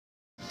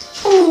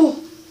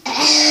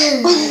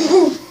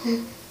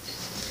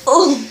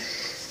Oh.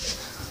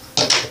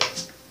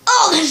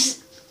 Oh,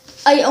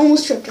 I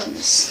almost tripped on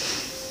this.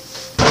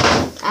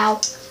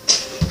 Ow.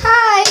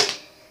 Hi.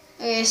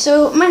 Okay,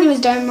 so my name is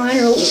Darren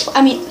Miner.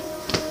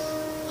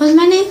 What's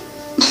my name?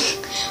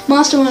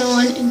 Monster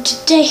 101, and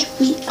today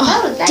we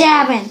are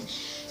dabbing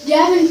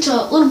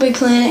to Little Big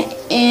Planet,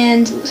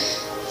 and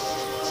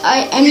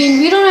I mean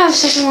we don't have a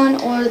second one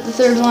or the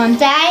third one.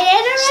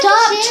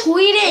 Stop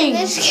tweeting.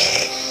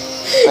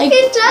 Like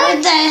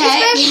what the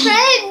heck? It's my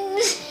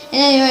friends.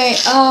 Anyway,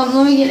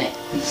 let me get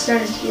it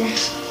started here.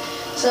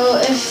 So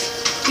if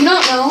you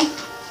don't know,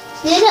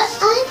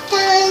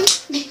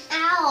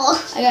 Ow.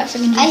 I got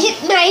freaking. I hit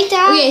my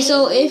dad. Okay,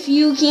 so if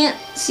you can't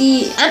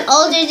see, I'm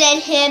older than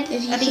him.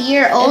 I'm a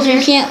year if older.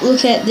 you can't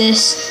look at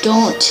this,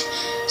 don't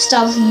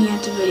stop looking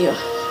at the video.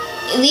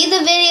 Leave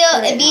the video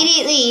Right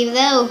immediately,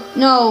 though.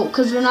 No,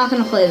 because we're not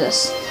gonna play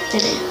this.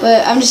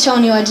 But I'm just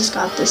telling you, I just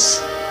got this.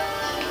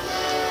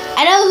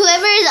 I know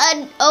whoever is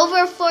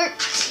over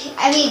 14,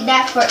 I mean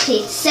not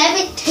 14,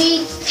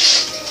 17,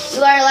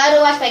 you are allowed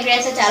to watch my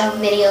Grand Theft Auto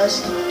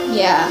videos.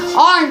 Yeah,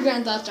 our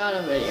Grand Theft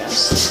Auto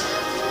videos.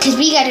 Because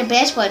we got the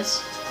best ones.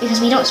 Because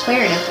we don't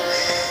swear in them.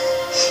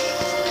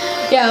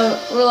 Yeah,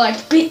 we're like,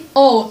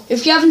 oh,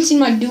 if you haven't seen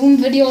my Doom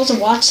videos,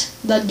 watch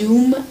the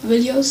Doom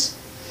videos.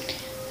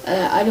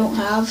 I don't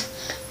have,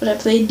 but I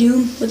played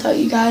Doom without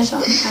you guys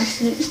on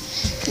accident.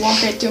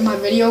 Walk right through my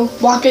video.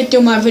 Walk right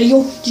through my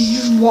video. Did you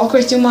just walk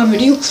right through my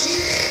video?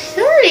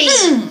 Hurry!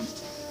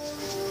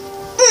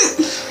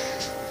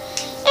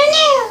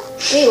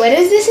 Wait, what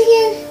is this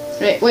again?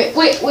 Wait a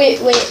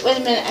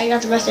minute. I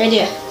got the best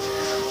idea.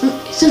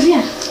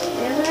 Sophia.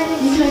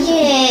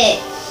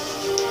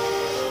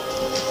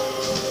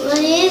 What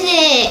is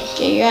it?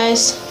 Okay,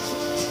 guys.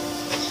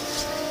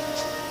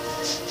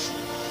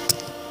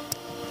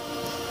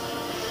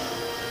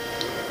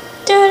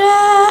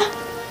 Ta-da!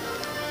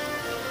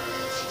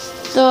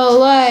 The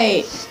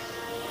light.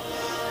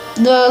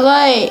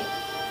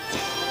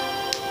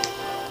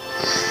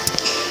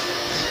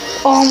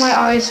 Oh, my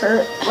eyes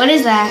hurt. What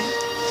is that?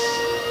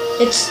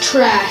 It's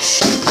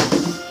trash.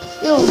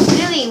 Yo,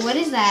 really? What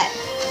is that?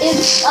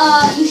 It's,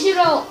 you shoot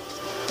out,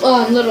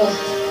 little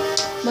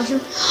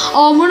mushroom.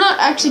 We're not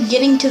actually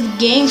getting to the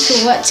game, so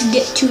let's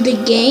get to the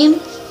game.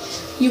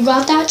 You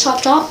got that?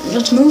 Chop chop.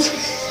 Let's move.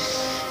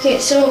 Okay,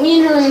 so me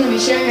and her are going to be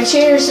sharing a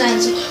chair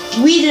since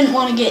we didn't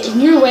want to get in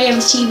your way of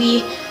the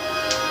TV.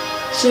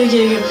 So we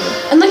get a good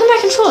view. And look at my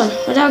controller.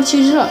 My dad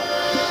shoots it up.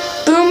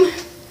 Boom.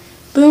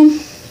 Boom.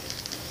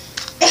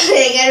 I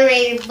got a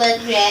rated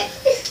bug rat.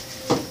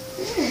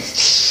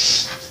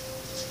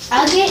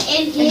 I'll get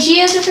in here. And she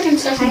has a freaking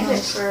stuff in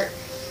her.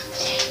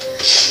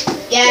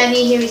 Yeah, I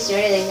mean, hear me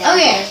snorting like that.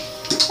 Okay.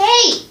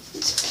 Hey!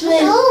 Let's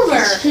play over.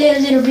 Let's play a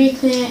Little Big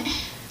Planet.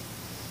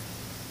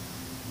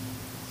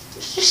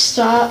 Just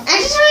stop. I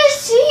just want to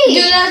see. Do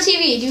it on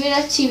TV. Do it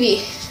on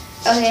TV.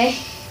 Okay.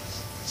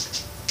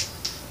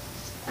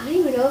 I don't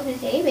even know if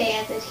it's aiming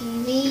at the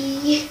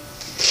TV.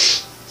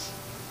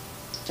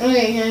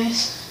 Okay, guys.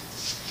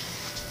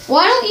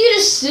 Why don't you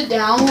just sit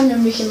down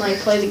and we can like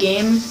play the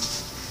game,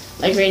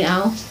 like right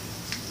now.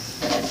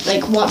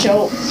 Like watch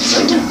out.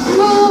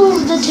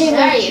 Move the table.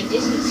 Sorry, I'm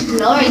just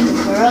exploring the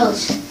world.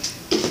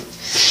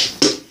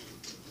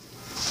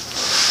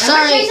 Sorry.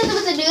 I'm trying something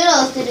with the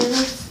noodles. The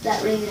noodles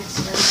that really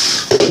messed up.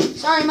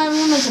 Sorry, my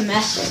room is a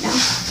mess right now.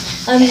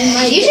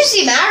 You should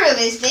see my room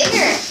is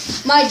bigger.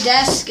 My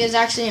desk is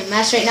actually a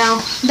mess right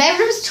now. My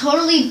room is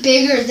totally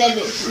bigger than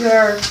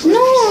your.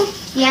 No,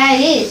 Yeah,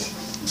 it is.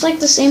 it's like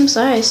the same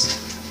size.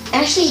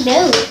 Actually,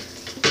 no.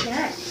 It's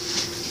not.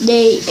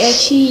 They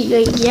actually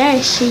like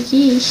yes, it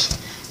is.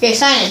 Okay,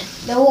 sign in.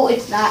 No,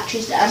 it's not,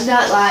 Tristan. I'm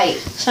not lying.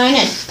 Sign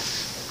in.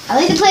 I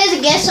like to play as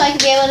a guest so I can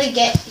be able to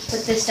get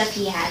with the stuff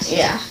he has.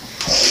 Yeah.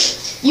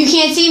 You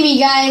can't see me,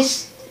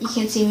 guys. You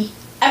can't see me.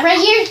 I'm right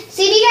here.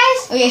 See me,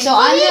 guys? Okay, so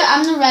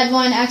I'm the red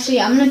one.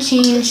 Actually, I'm gonna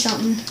change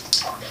something.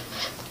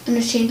 I'm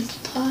gonna change the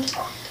pod.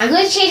 I'm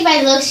going to change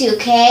my looks,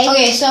 okay?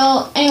 Okay,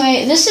 so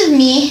anyway, this is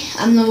me.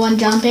 I'm the one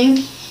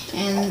jumping,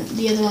 and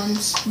the other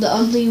one's the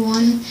ugly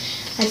one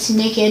that's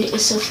naked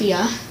is Sophia.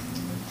 I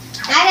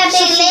got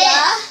big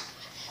lips.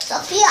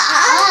 Sophia.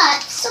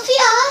 What?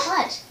 Sophia.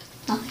 What?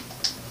 Nothing.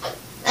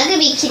 I'm going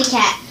to be kitty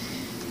cat.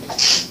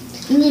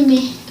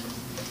 Nimi.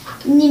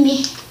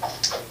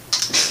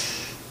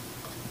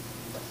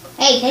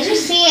 Hey, can't you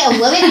see a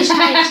woman who's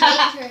trying to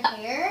change her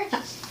hair?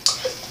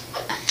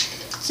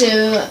 So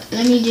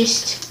let me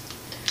just.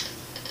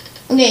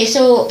 Okay,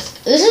 so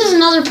this is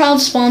another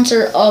proud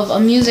sponsor of a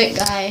music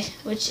guy,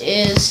 which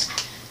is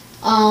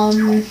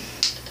Why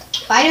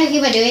do you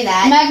keep on doing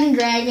that? Imagine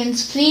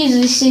Dragons. Please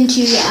listen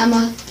to I'm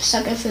a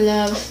Sucker for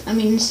Love.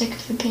 Sucker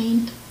for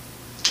Pain.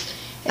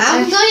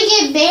 I'm going to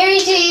get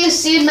married to you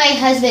soon, my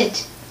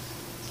husband.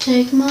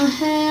 Take my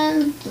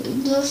hand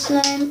through the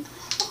flame.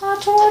 I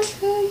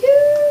torture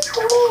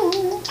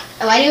you.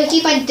 Why do you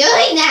keep on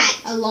doing that?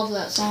 I love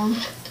that song.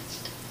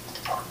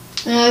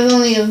 And I've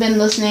only been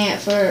listening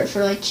it for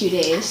like 2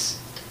 days.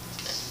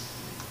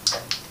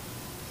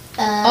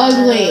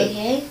 Ugly.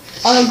 Okay.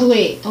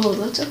 ugly. Oh,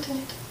 that's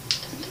okay.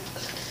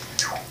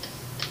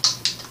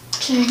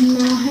 Take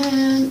my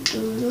hand.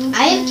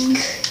 I have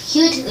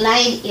cute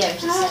lion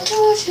ears. I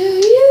torture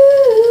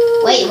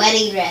you. Wait,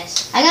 wedding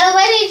dress. I got a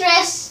wedding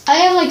dress. I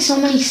have like so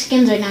many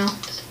skins right now.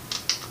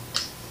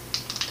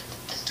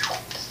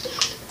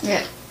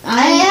 Yeah.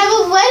 I have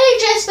a wedding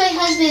dress, my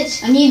husband.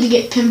 I need to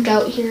get pimped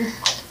out here.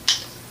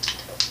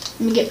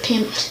 Let me get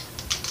pimped.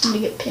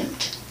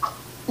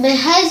 My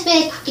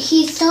husband,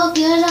 he's so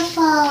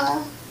beautiful.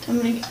 I'm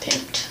gonna get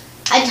pimped.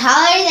 I'm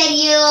taller than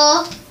you.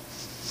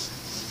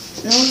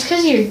 No, it's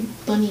because of your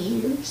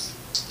bunny ears.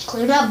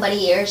 Clear up,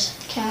 bunny ears.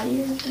 Cat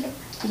ears, whatever.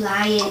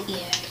 Lion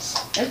ears.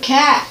 A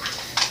cat.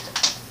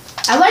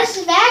 I want to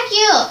smack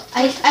you.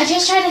 I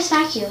just tried to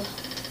smack you.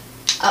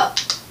 Oh.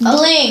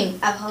 Bling.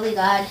 I'm holy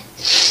God.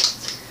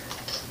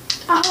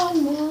 I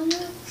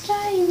wanna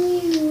time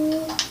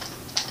you.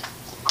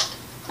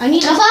 I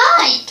need Come a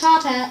on.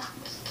 top hat.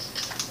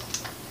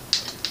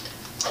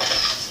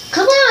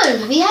 Come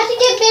on. We have to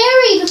get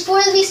married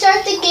before we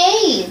start the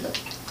game.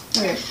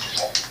 Okay.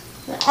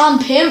 I'm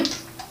pimp.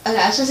 Okay,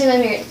 I was supposed to go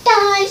here.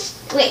 Dies.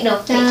 Wait, no.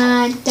 Wait.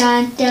 Dun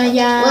dun dun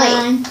dun.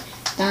 Wait.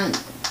 Dun.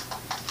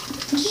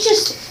 You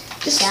just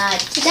Da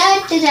da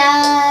da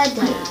da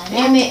da.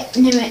 name it.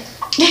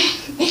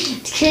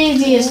 It's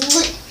crazy as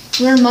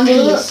we're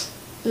monkeys.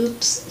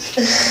 Oops.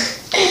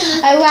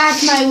 I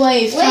whacked my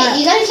wife. Wait,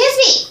 you gotta kiss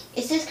me.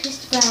 It says Kiss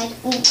the Bride.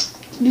 Ooh.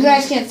 You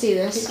guys can't see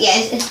this. Yeah,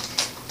 it's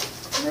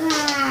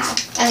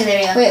okay, there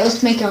we go. Wait,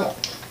 let's make out.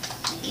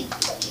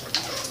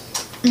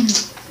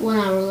 1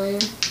 hour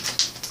later.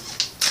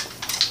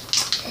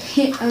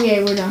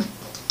 Okay, we're done.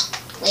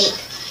 Wait.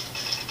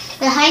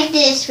 We'll hide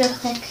this real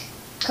quick.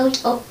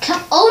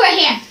 Come over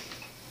here.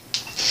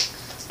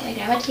 Can I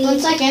grab it to you? 1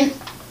 second.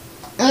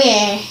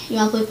 Okay, you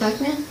wanna play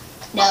Pac-Man?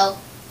 No.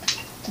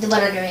 The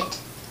one under it.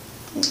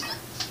 Do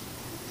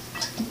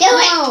it!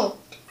 No.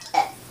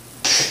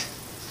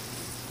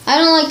 I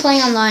don't like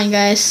playing online,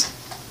 guys.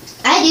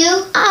 I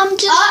do. I'm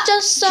just a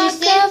Tristan,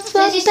 sucker for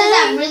since you said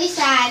that, I'm really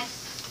sad.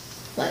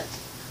 What?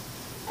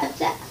 What's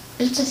that?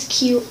 It's just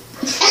cute.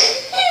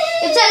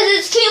 It says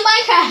it's cute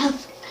Minecraft.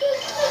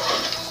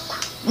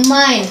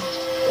 Mine.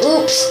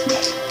 Oops.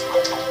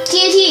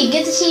 TNT.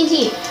 Get the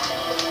TNT.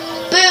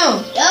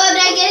 Boom. No, I'm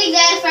not getting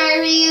that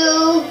for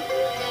you.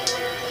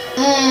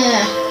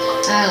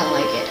 I don't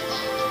like it.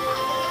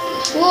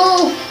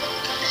 Whoa.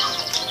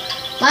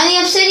 Mine the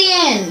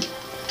obsidian.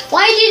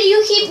 Why did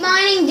you keep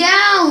mining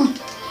down?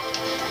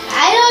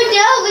 I don't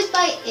know. It's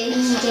my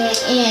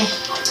instinct.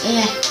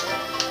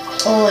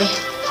 Oi.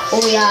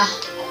 Oh yeah.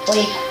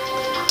 Oi.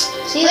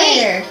 See you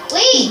later.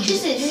 Wait,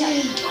 Tristan.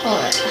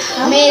 Alright.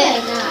 How Made did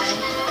it. I not?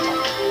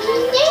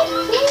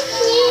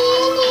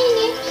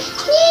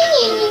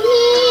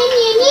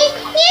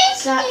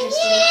 Stop,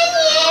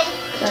 Tristan.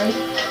 Sorry.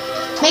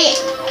 Make it.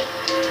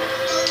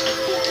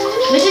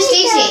 Mr.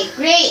 Stacy,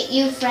 great,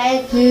 you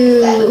friend.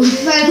 Ooh.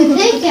 From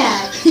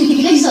Pickaxe.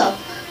 Pixel.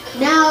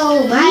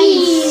 Now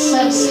mine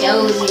some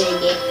stones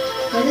in it.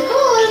 For the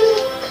gold.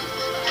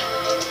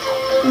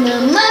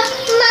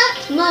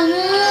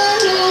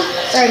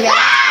 Sorry, guys.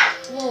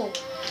 Whoa.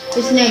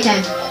 It's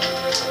nighttime.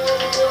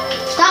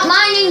 Stop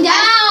mining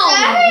down.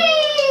 Sorry.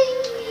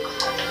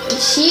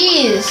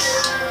 Jeez.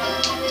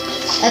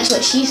 That's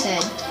what she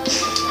said.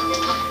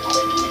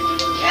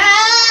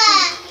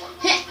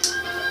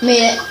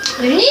 Made it.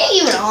 Are you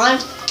even on?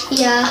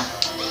 Yeah.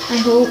 I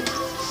hope.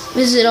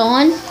 Is it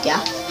on?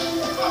 Yeah.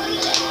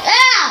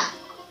 Ah!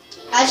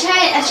 I'll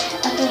try it.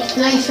 Okay.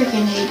 I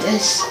freaking hate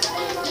this.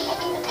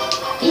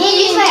 I can't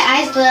use my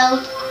eyes,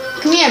 Blue.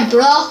 Come here,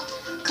 bro.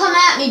 Come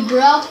at me,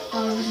 bro.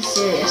 Oh, this is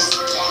serious.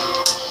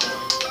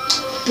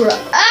 Bro.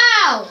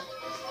 Ow!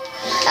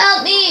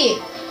 Help me!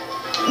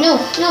 No.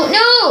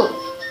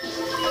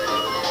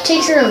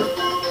 Take through.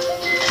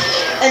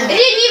 I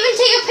didn't even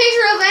take a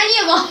picture of any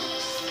of them.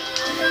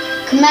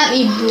 Come at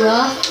me,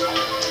 bruh.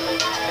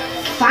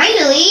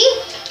 Finally.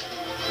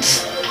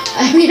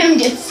 I made him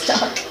get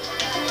stuck.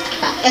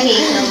 Okay,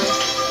 so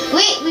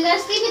wait, we gotta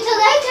sleep until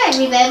nighttime,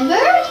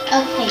 remember?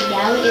 Okay,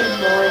 now it's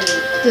morning.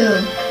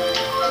 Boom.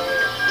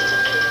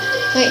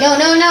 Wait,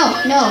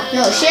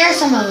 no. Share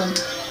some of them.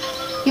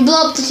 You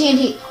blow up the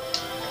TNT.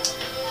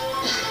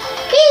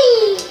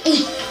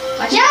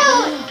 Watch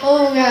out!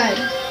 Oh god.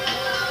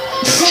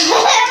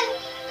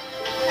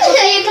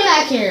 Okay, come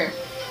back here.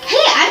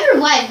 Hey, I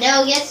revived.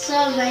 Now get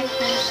some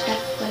Minecraft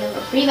stuff,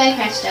 whatever. Free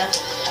Minecraft stuff.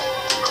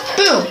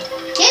 Boom.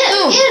 Get him!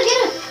 Boom. Get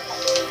him!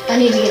 I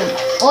need to get him.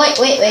 Oh,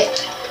 wait.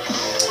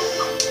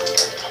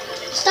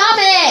 Stop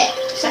it!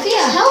 Sophia.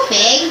 He's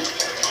helping.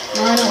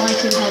 No, I don't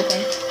like you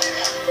helping.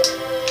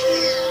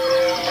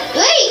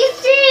 Wait, get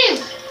the tree!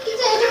 Get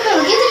the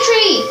enderpearl, get the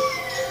tree!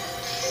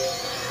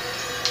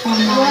 Oh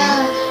no. Wow.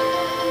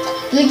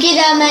 Look at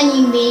that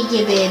money,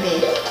 Maggie baby.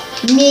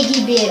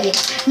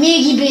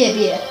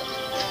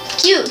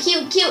 Cute,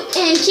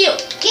 and cute.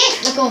 Kiss!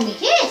 Look on me.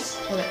 Kiss!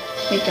 Okay,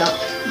 wake up.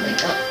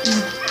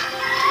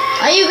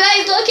 Are you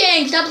guys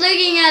looking? Stop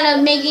looking at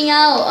us making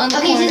out on the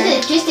Okay,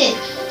 corner. Tristan.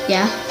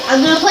 Yeah.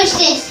 I'm gonna push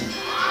this.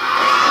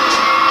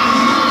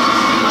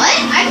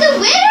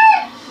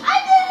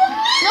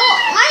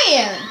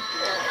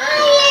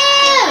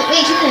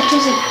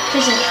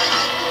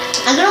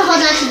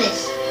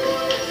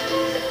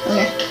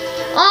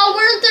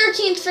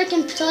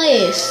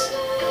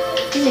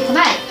 Tristan, come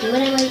on. Do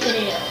what I want you to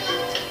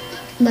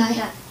do.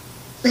 Bye.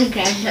 I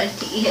grabbed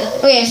onto you.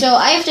 Okay, so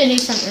I have to do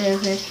something real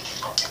quick.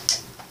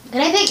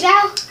 Can I pick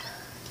now?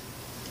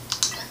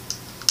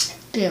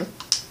 Yeah.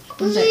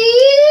 What's that?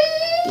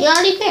 You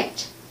already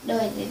picked. No,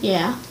 I didn't.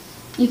 Yeah.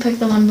 You picked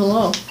the one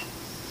below.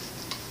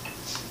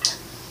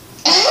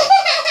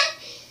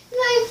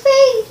 My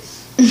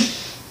face.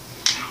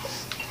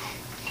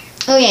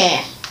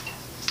 Okay.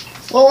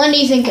 What one do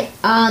you think?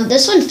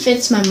 This one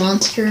fits my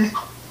monster.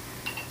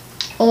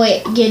 Oh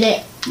wait, get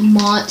it?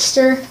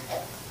 Monster?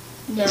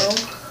 No.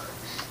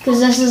 Because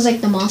this is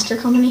like the monster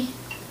company.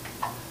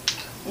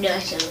 No, I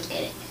still don't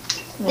get it.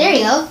 There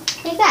you go.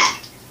 Like that.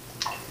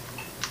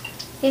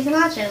 Here's the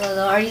monster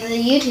logo, or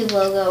the YouTube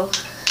logo.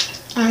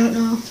 I don't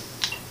know.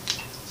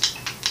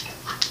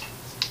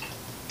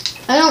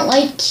 I don't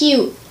like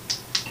cute.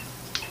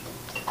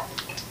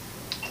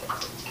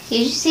 Did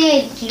you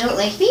say you don't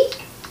like me?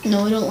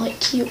 No, I don't like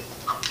cute.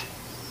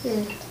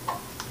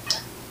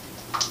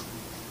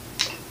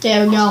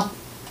 There we go.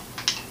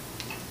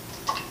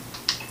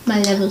 My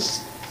levels.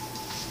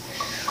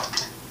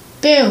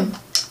 Boom.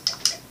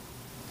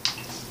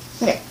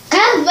 Okay.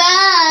 Come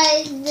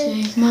on.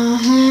 Take my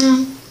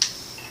hand.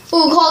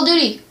 Ooh, Call of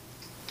Duty.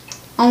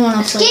 I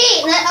want to play.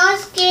 Skate. Let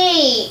us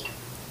skate.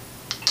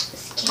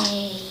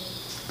 Skate.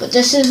 But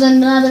this is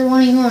another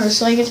one of yours,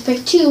 so I get to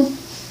pick two.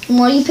 The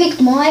more you pick,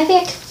 the more I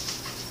pick.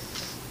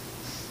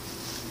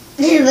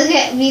 Look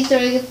at me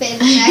throwing a fit in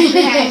the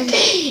background.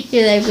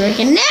 You're like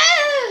working. No!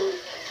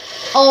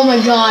 Oh my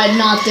god,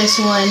 not this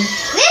one.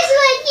 This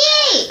one,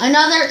 yay!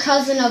 Another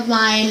cousin of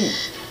mine,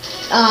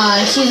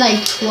 she's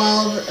like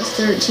 12 or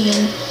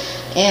 13,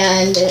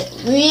 and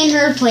me and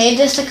her played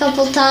this a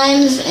couple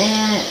times,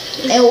 and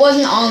it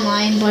wasn't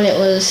online, but it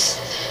was,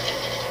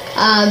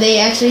 they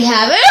actually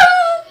have it.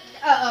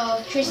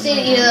 Uh-oh. Tristan,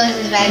 you know this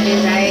is bad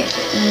news, right?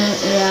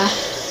 Yeah.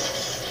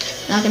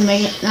 Not gonna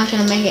make it, not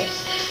gonna make it.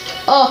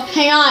 Oh,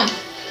 hang on.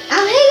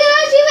 I'm hanging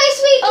on to my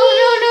sweet pea. Oh,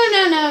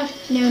 no.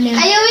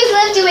 I always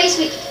loved you, my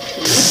sweet pea.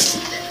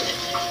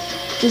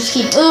 Just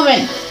keep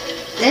moving.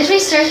 Let's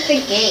restart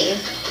the game.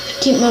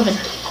 Keep moving.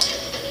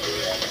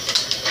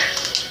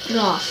 Get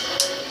off.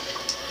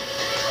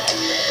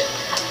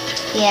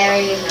 Yeah,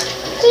 we're good.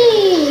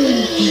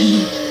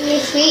 My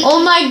sweet. Oh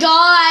my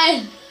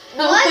god.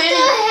 What the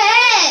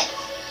heck?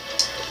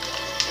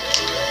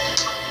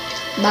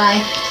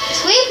 Bye.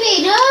 Sweet pea,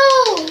 no!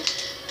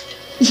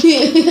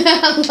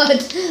 What?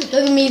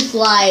 Look at me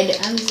slide.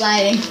 I'm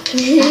sliding.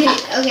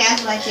 Okay, I'll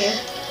slide too.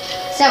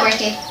 It's not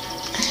working.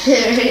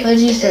 What did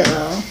you say?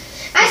 Oh.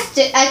 I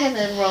kept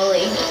on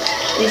rolling.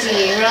 This is gonna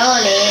be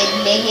rolling.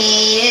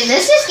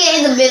 Let's just get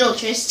in the middle,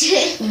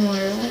 Tristan.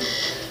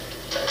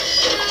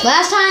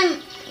 Last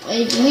time,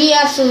 we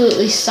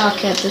absolutely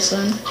suck at this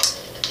one.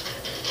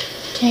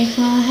 Take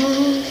my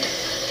hand.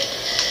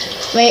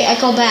 Wait, I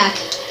go back.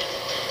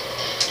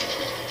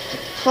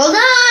 Hold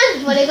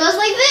on, when it goes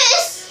like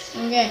this.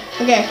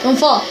 Okay, don't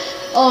fall.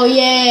 Oh,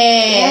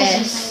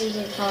 yes. You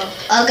did fall.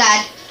 Oh,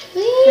 God.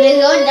 When it's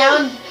going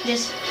down,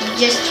 just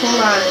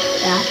hold on.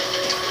 Yeah.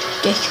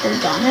 Just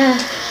hold on.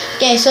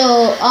 Okay,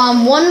 so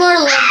one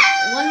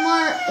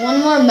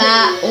more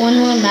map,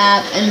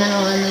 and then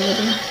I'll end the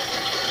video.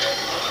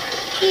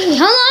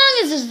 How long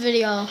is this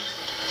video?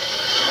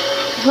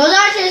 Hold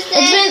on,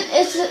 Tristan.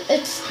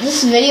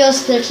 This video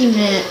is 13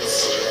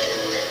 minutes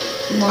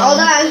long. Hold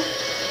on.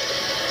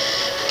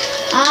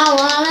 I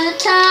wanna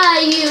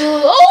tie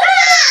you. Oh!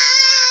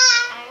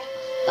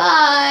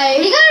 Bye.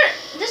 We gotta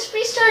just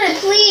restart it,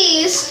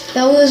 please.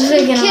 That was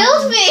freaking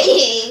Killed awesome.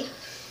 me.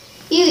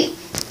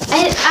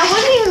 I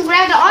wouldn't even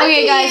grab the onto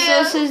Okay, guys, so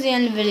this is the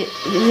end of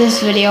this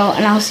video,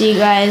 and I'll see you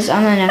guys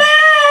on the next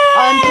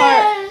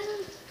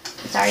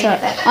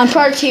on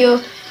part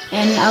 2,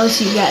 and I'll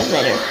see you guys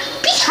later.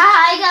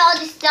 Hi, I got all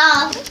this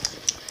stuff.